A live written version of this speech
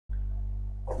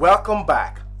Welcome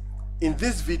back. In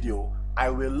this video, I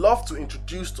will love to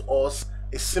introduce to us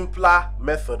a simpler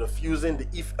method of using the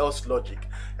if-else logic,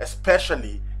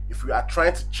 especially if we are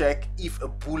trying to check if a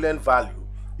Boolean value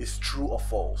is true or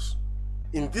false.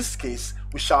 In this case,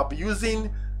 we shall be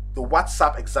using the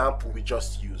WhatsApp example we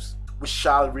just used. We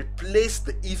shall replace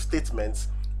the if statements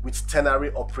with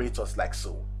ternary operators like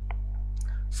so.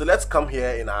 So let's come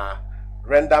here in our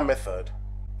render method,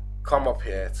 come up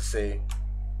here to say,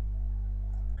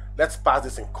 let's pass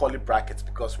this in curly brackets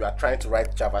because we are trying to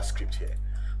write JavaScript here.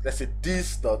 Let's say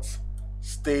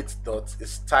this.state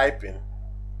is typing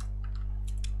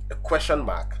a question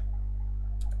mark,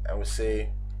 and we say,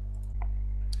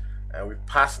 and we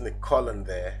pass in a colon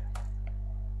there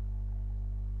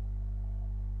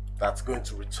that's going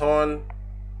to return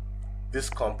this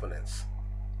component,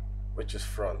 which is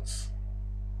front.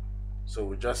 So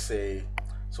we just say,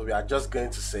 so we are just going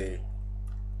to say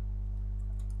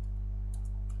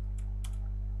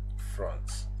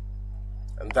front,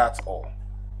 and that's all.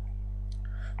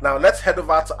 Now let's head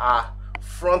over to our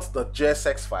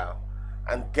front.jsx file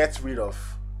and get rid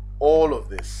of all of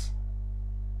this,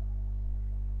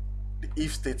 the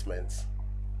if statements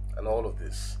and all of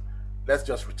this. Let's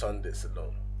just return this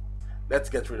alone. Let's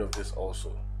get rid of this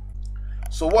also.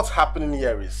 So what's happening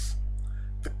here is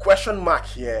the question mark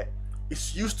here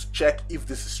is used to check if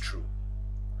this is true.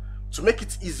 To make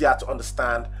it easier to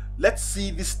understand, let's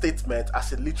see this statement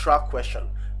as a literal question.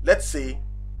 Let's say,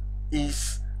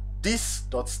 is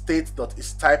this.state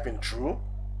is typing true?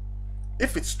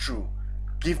 If it's true,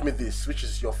 give me this, which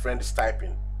is your friend is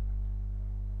typing,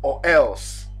 or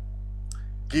else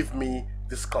give me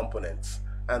this component.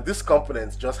 And this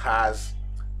component just has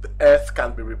the earth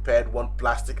can be repaired one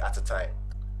plastic at a time.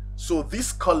 So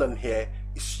this colon here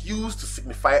is used to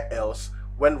signify else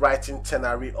when writing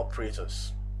ternary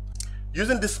operators.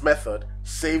 Using this method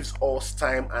saves us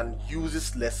time and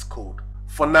uses less code.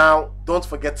 For now, don't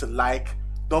forget to like,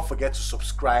 don't forget to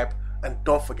subscribe, and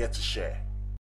don't forget to share.